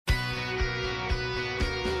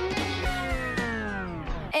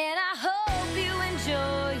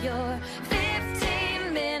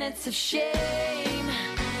of shame.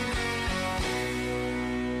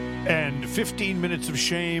 And 15 Minutes of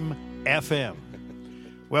Shame FM.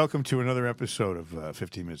 Welcome to another episode of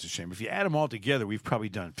 15 Minutes of Shame. If you add them all together, we've probably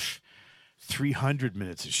done 300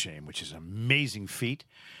 Minutes of Shame, which is an amazing feat.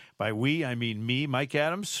 By we, I mean me, Mike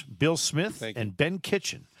Adams, Bill Smith, and Ben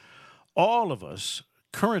Kitchen. All of us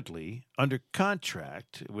currently under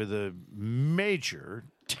contract with a major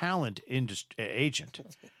talent agent.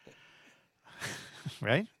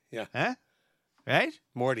 Right? Yeah. Huh? Right?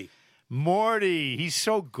 Morty, he's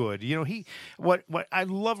so good. You know, what I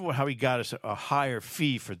love how he got us a higher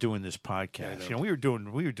fee for doing this podcast. You know, we were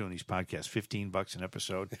doing these podcasts $15 an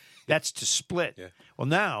episode. That's to split. Yeah. Well,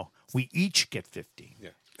 now we each get 15. Yeah.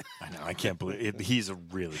 I know. I can't believe it. He's a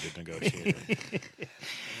really good negotiator.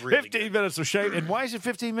 15 minutes of shame. And why is it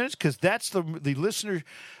 15 minutes? Because that's the listener.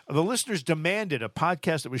 The listeners demanded a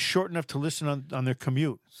podcast that was short enough to listen on their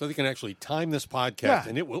commute. So they can actually time this podcast,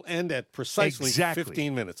 and it will end at precisely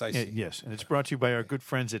 15 minutes. I see. Yes, and it's brought to you by our good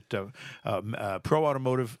friends at Pro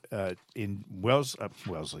Automotive in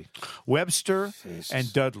Wellesley, Webster,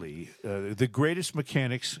 and Dudley, the greatest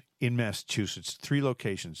mechanics in Massachusetts. 3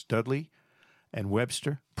 locations: Dudley and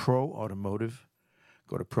Webster. Pro Automotive.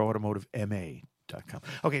 Go to proautomotivema.com.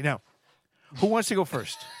 Okay, now, who wants to go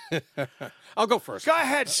first? I'll go first. Go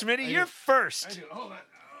ahead, Smitty. You're first. Hold on.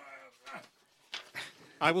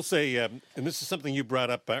 I will say, and this is something you brought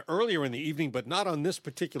up earlier in the evening, but not on this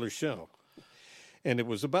particular show. And it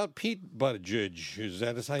was about Pete Buttigieg. Is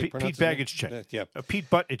that how you pronounce Pete it? Buttigieg. Yeah. Pete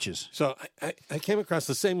Buttigieg. So I came across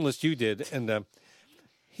the same list you did, and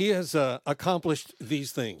he has accomplished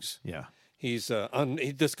these things. Yeah. He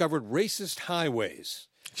discovered racist highways.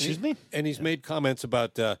 Excuse me? And he's made comments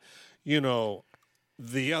about, the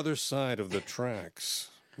other side of the tracks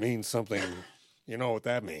means something. You know what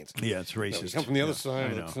that means? Yeah, it's racist. We come from the other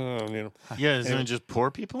side. I know. Yeah, isn't it just poor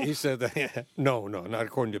people? He said that. No, not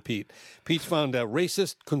according to Pete. Pete's found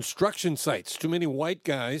racist construction sites. Too many white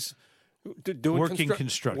guys doing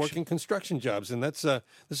working construction jobs, and that's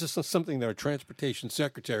this is something that our transportation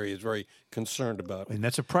secretary is very concerned about. And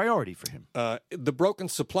that's a priority for him. The broken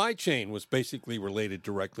supply chain was basically related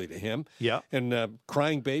directly to him. Yeah. And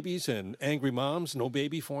crying babies and angry moms, no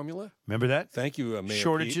baby formula. Remember that? Thank you, Mayor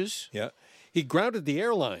Shortages. Pete. Yeah. He grounded the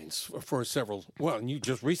airlines for several. Well, and you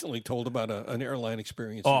just recently told about an airline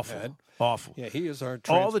experience you had. Awful. Yeah, he is our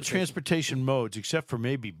all the transportation modes, except for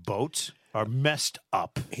maybe boats, are messed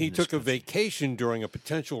up. He took a vacation during a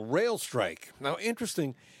potential rail strike. Now,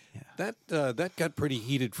 interesting, that got pretty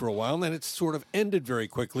heated for a while, and then it sort of ended very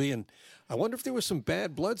quickly. And I wonder if there was some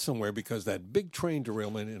bad blood somewhere because that big train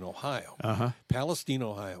derailment in Ohio, Palestine,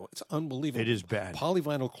 Ohio, it's unbelievable. It is bad.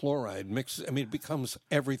 Polyvinyl chloride mixes. I mean, it becomes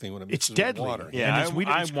everything when it mixes It's deadly. with water. Yeah,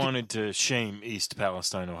 I wanted to shame East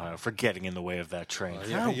Palestine, Ohio, for getting in the way of that train.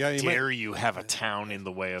 How dare you have a town in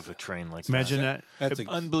the way of a train like that? Imagine that. That's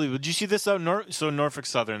Unbelievable. Did you see this out? So Norfolk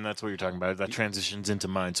Southern, that's what you're talking about. That transitions into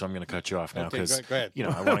mine, so I'm going to cut you off now because go ahead.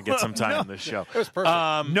 I want to get some time in this show. It was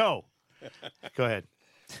perfect. No. Go ahead.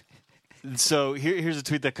 So here's a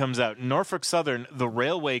tweet that comes out. Norfolk Southern, the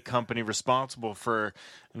railway company responsible for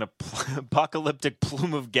an apocalyptic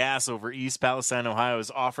plume of gas over East Palestine, Ohio,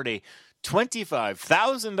 has offered a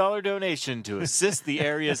 $25,000 donation to assist the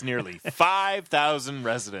area's nearly 5,000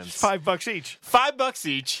 residents. $5 each. $5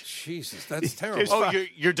 each. Jesus, that's terrible. Oh,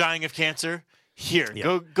 you're dying of cancer? Here,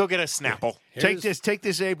 go get a Snapple. Take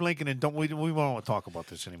this, Abe Lincoln, and we won't talk about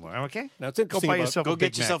this anymore. Okay? Now it's interesting. Go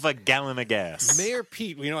get yourself a gallon of gas. Mayor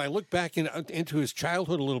Pete. I look back into his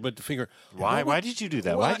childhood a little bit to figure why did you do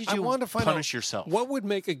that? Why did you want to find punish out yourself? What would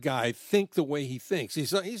make a guy think the way he thinks?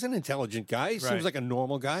 He's an intelligent guy. He seems like a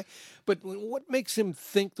normal guy, but what makes him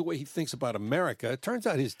think the way he thinks about America? It turns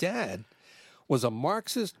out his dad was a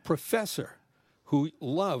Marxist professor who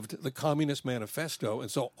loved the Communist Manifesto.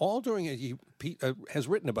 And so Pete has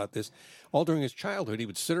written about this, all during his childhood, he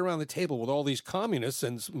would sit around the table with all these communists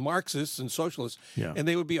and Marxists and socialists, and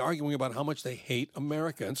they would be arguing about how much they hate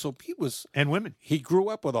America. And so Pete was... And women. He grew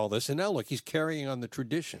up with all this, and now look, he's carrying on the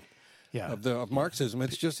tradition. Of Marxism.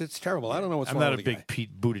 It's terrible. I don't know what's wrong with I'm not a big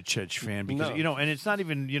Pete Buttigieg fan because, and it's not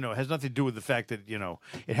even, has nothing to do with the fact that,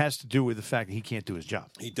 it has to do with the fact that he can't do his job.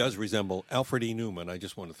 He does resemble Alfred E. Newman. I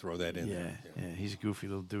just want to throw that in there. Yeah, he's a goofy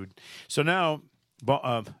little dude. So now, I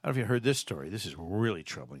don't know if you heard this story. This is really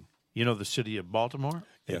troubling. You know the city of Baltimore?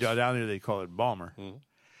 Yes. Down there they call it Balmer. Mm-hmm.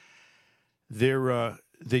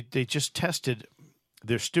 They just tested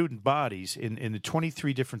their student bodies in the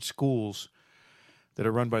 23 different schools that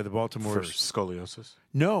are run by the Baltimore... For scoliosis?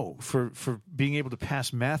 No, for being able to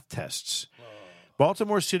pass math tests.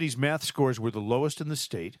 Baltimore City's math scores were the lowest in the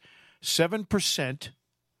state. 7%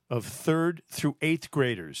 of 3rd through 8th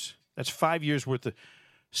graders That's 5 years worth of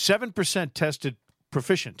 7% tested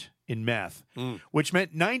proficient in math, which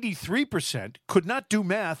meant 93% could not do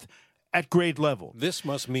math at grade level. This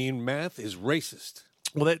must mean math is racist.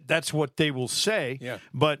 Well, that's what they will say, Yeah.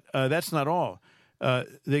 but that's not all.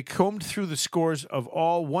 They combed through the scores of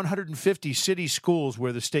all 150 city schools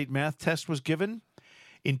where the state math test was given.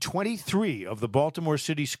 In 23 of the Baltimore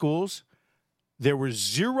City schools, there were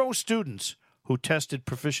 0 students who tested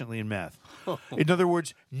proficiently in math. In other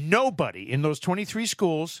words, nobody in those 23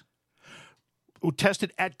 schools who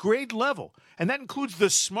tested at grade level, and that includes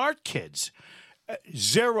the smart kids.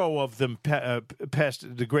 0 of them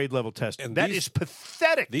passed the grade level test. And that is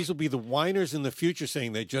pathetic. These will be the whiners in the future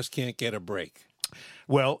saying they just can't get a break.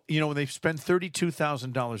 Well, when they spend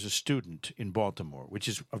 $32,000 a student in Baltimore, which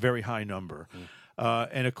is a very high number,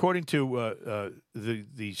 and according to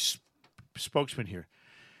the spokesman here,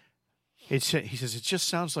 he says it just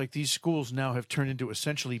sounds like these schools now have turned into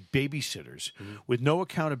essentially babysitters with no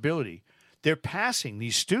accountability. They're passing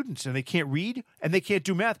these students, and they can't read, and they can't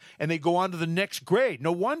do math, and they go on to the next grade.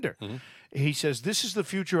 No wonder. He says, this is the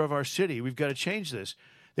future of our city. We've got to change this.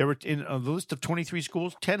 There were, in the list of 23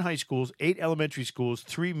 schools, 10 high schools, 8 elementary schools,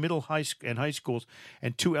 3 middle high schools,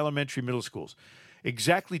 and 2 elementary middle schools.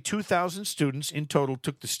 Exactly 2,000 students in total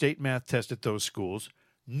took the state math test at those schools.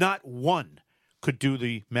 Not one could do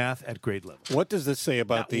the math at grade level. What does this say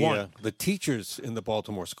about Not the teachers in the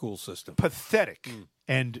Baltimore school system? Pathetic.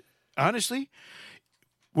 And honestly,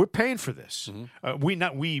 we're paying for this.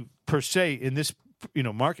 We per se in this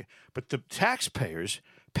market, but the taxpayers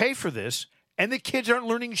pay for this, and the kids aren't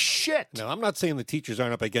learning shit. Now, I'm not saying the teachers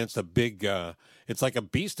aren't up against a big. It's like a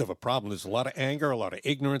beast of a problem. There's a lot of anger, a lot of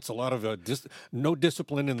ignorance, a lot of no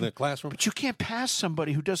discipline in the classroom. But you can't pass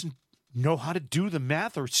somebody who doesn't know how to do the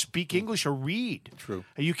math or speak English or read. True.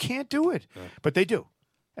 You can't do it, but they do.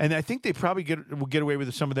 And I think they probably will get away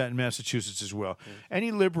with some of that in Massachusetts as well.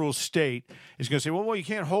 Any liberal state is going to say, well, you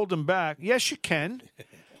can't hold them back. Yes, you can.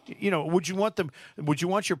 Would you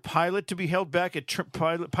want your pilot to be held back at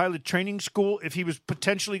pilot training school if he was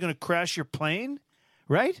potentially going to crash your plane?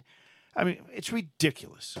 Right? I mean, it's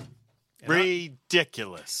ridiculous.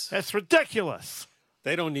 Ridiculous. That's ridiculous.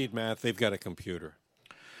 They don't need math. They've got a computer.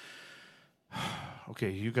 Okay,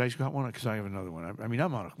 you guys got one? Because I have another one. I mean,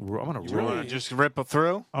 I'm on a roll. You want to just rip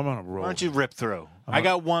through? I'm on a roll. Why don't you rip through? I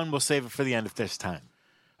got one. We'll save it for the end if there's time.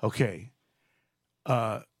 Okay.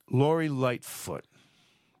 Lori Lightfoot.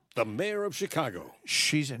 The mayor of Chicago.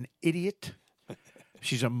 She's an idiot.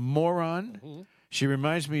 She's a moron. She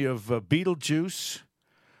reminds me of Beetlejuice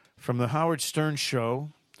from the Howard Stern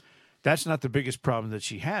show. That's not the biggest problem that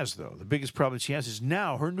she has, though. The biggest problem that she has is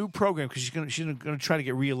now her new program, because she's going to try to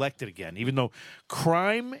get reelected again, even though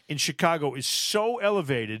crime in Chicago is so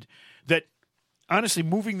elevated that, honestly,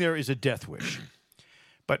 moving there is a death wish.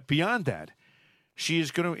 But beyond that, she is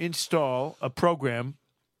going to install a program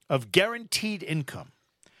of guaranteed income.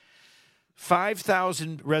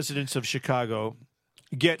 5,000 residents of Chicago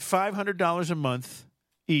get $500 a month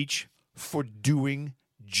each for doing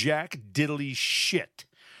jack diddly shit.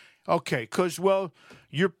 Okay, because, well,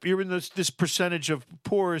 you're in this percentage of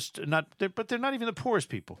poorest, but they're not even the poorest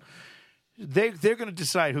people. They're going to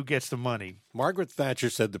decide who gets the money. Margaret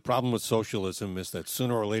Thatcher said the problem with socialism is that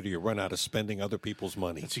sooner or later you run out of spending other people's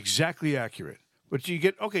money. That's exactly accurate. But you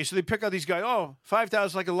get, okay, so they pick out these guys,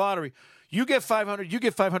 5,000 like a lottery. You get 500, you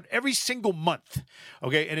get 500 every single month,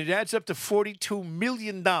 okay? And it adds up to $42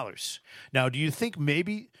 million. Now, do you think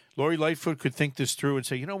maybe Lori Lightfoot could think this through and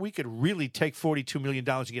say, we could really take $42 million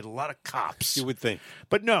and get a lot of cops? You would think.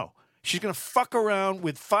 But no, she's going to fuck around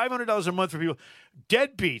with $500 a month for people.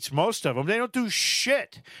 Deadbeats, most of them. They don't do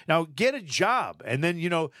shit. Now, get a job. And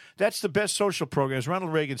then, that's the best social program. As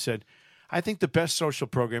Ronald Reagan said, I think the best social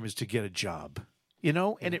program is to get a job,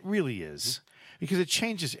 and it really is. Because it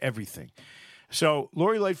changes everything. So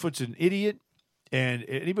Lori Lightfoot's an idiot, and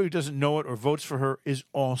anybody who doesn't know it or votes for her is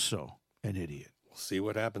also an idiot. We'll see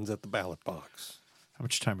what happens at the ballot box. How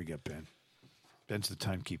much time we got, Ben? Ben's the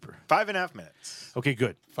timekeeper. 5.5 minutes. Okay,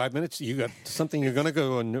 good. 5 minutes? You got something you're going to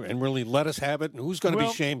go and really let us have it? And who's going to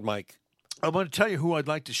be shamed, Mike? I'm going to tell you who I'd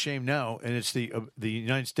like to shame now, and it's the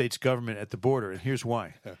United States government at the border, and here's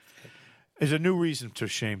why. There's a new reason to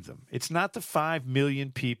shame them. It's not the 5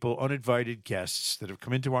 million people, uninvited guests that have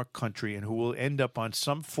come into our country and who will end up on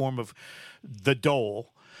some form of the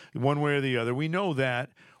dole, one way or the other. We know that.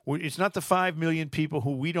 It's not the 5 million people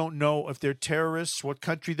who we don't know if they're terrorists, what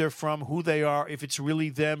country they're from, who they are, if it's really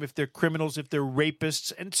them, if they're criminals, if they're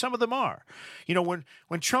rapists, and some of them are.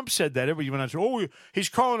 When Trump said that, everyone said, he's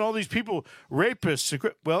calling all these people rapists.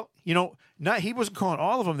 Well, he wasn't calling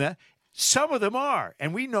all of them that. Some of them are.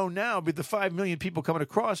 And we know now, with the 5 million people coming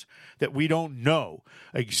across, that we don't know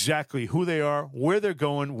exactly who they are, where they're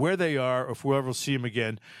going, where they are, or if we'll ever see them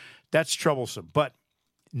again. That's troublesome. But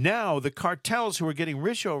now the cartels who are getting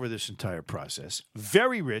rich over this entire process,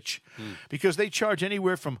 very rich, because they charge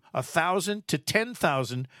anywhere from $1,000 to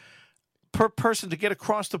 $10,000 per person to get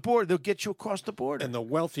across the border. They'll get you across the border. And the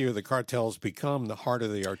wealthier the cartels become, the harder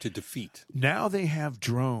they are to defeat. Now they have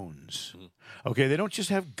drones. Okay, they don't just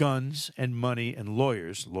have guns and money and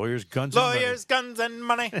lawyers, guns, Lawyers, guns, and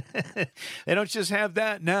money. and money. They don't just have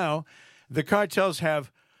that now. The cartels have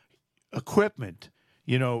equipment,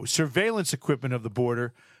 surveillance equipment of the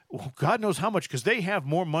border. God knows how much, because they have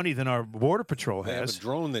more money than our Border Patrol has. They have a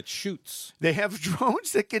drone that shoots. They have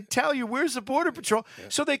drones that can tell you where's the Border Patrol. Yeah.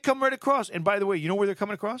 So they come right across. And by the way, you know where they're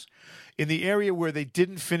coming across? In the area where they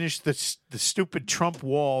didn't finish the stupid Trump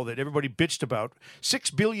wall that everybody bitched about.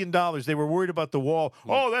 $6 billion. They were worried about the wall.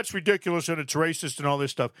 Oh, that's ridiculous and it's racist and all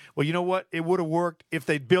this stuff. Well, you know what? It would have worked if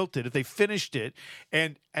they built it, if they finished it.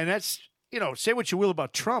 And that's, say what you will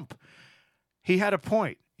about Trump. He had a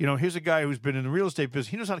point. Here's a guy who's been in the real estate business.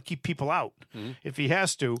 He knows how to keep people out if he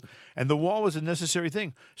has to. And the wall was a necessary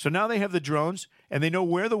thing. So now they have the drones, and they know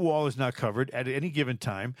where the wall is not covered at any given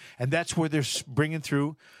time. And that's where they're bringing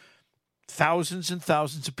through thousands and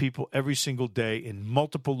thousands of people every single day in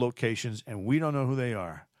multiple locations, and we don't know who they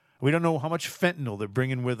are. We don't know how much fentanyl they're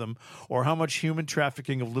bringing with them or how much human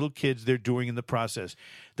trafficking of little kids they're doing in the process.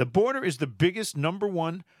 The border is the biggest, number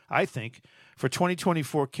one, I think, for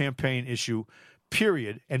 2024 campaign issue,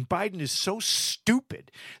 period. And Biden is so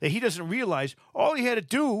stupid that he doesn't realize all he had to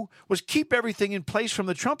do was keep everything in place from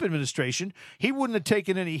the Trump administration. He wouldn't have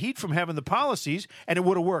taken any heat from having the policies, and it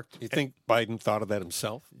would have worked. You think Biden thought of that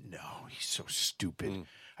himself? No, he's so stupid.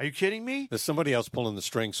 Are you kidding me? There's somebody else pulling the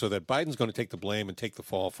strings so that Biden's going to take the blame and take the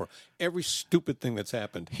fall for every stupid thing that's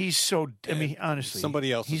happened. He's so, honestly.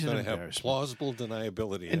 Somebody else is going to have plausible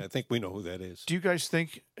deniability, and I think we know who that is. Do you guys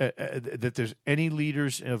think that there's any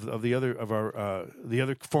leaders of the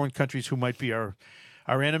other foreign countries who might be our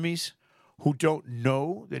enemies who don't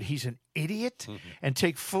know that he's an idiot and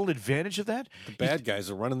take full advantage of that? The bad guys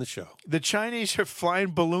are running the show. The Chinese are flying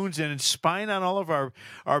balloons in and spying on all of our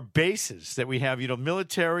bases that we have,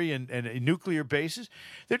 military and nuclear bases.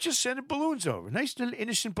 They're just sending balloons over. Nice little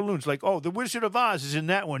innocent balloons. Like, oh, the Wizard of Oz is in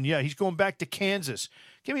that one. Yeah, he's going back to Kansas.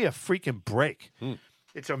 Give me a freaking break.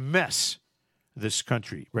 It's a mess, this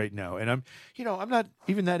country right now. And I'm not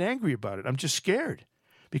even that angry about it. I'm just scared.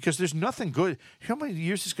 Because there's nothing good. You know how many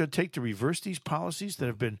years it's going to take to reverse these policies that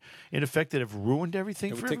have been in effect, that have ruined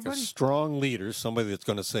everything for everybody? It would take a strong leader, somebody that's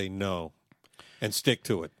going to say no and stick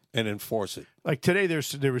to it and enforce it. Like today,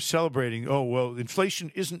 they were celebrating, inflation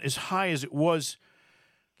isn't as high as it was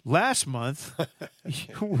last month.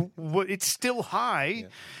 It's still high.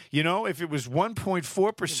 Yeah. If it was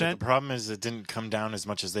 1.4%. The problem is it didn't come down as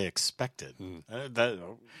much as they expected.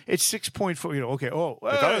 It's 6.4. Okay. I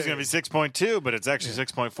thought it was going to be 6.2, but it's actually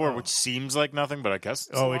 6.4, which seems like nothing, but I guess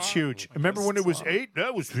it's huge. Remember when it was 8?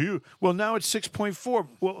 That was huge. Well, now it's 6.4.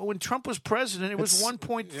 Well, when Trump was president, it was 1.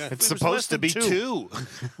 It's supposed to be 2.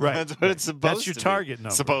 Right. That's what it's supposed to be. That's your target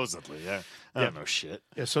number. Supposedly, yeah. I don't know shit.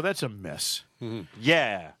 Yeah, so that's a mess.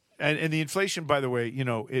 Yeah. And the inflation, by the way,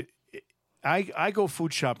 I go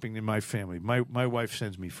food shopping in my family. My wife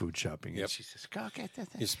sends me food shopping. Yep. And she says, "Go get that."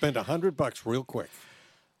 You spend $100 real quick.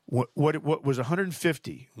 What was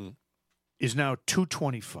 $150 is now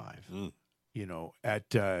 $225.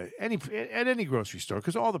 At any grocery store,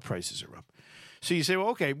 because all the prices are up. So you say, well,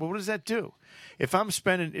 okay, what does that do? If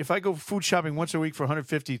I go food shopping once a week for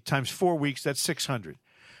 $150 times 4 weeks, that's $600.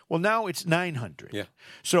 Well, now it's $900. Yeah.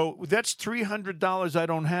 So that's $300 I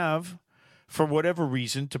don't have for whatever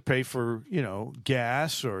reason to pay for,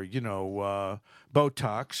 gas or,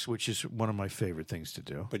 Botox, which is one of my favorite things to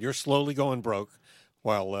do. But you're slowly going broke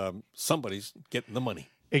while somebody's getting the money.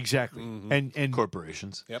 Exactly. And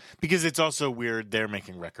corporations. Yep. Because it's also weird they're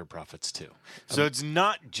making record profits too. So it's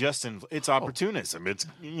not just it's opportunism. It's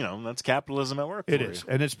that's capitalism at work. It is.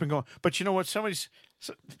 And it's been going. But you know what? Somebody's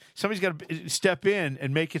got to step in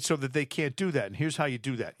and make it so that they can't do that. And here's how you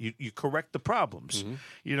do that. You correct the problems.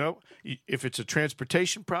 If it's a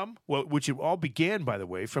transportation problem, which it all began, by the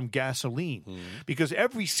way, from gasoline. Because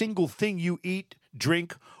every single thing you eat,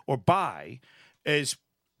 drink, or buy is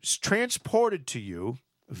transported to you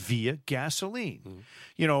via gasoline.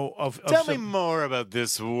 Tell me more about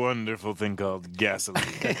this wonderful thing called gasoline.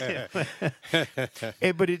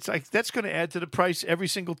 But it's like that's going to add to the price every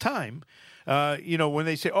single time. When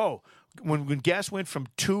they say, when gas went from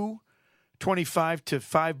 $2.25 to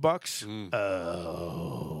 $5,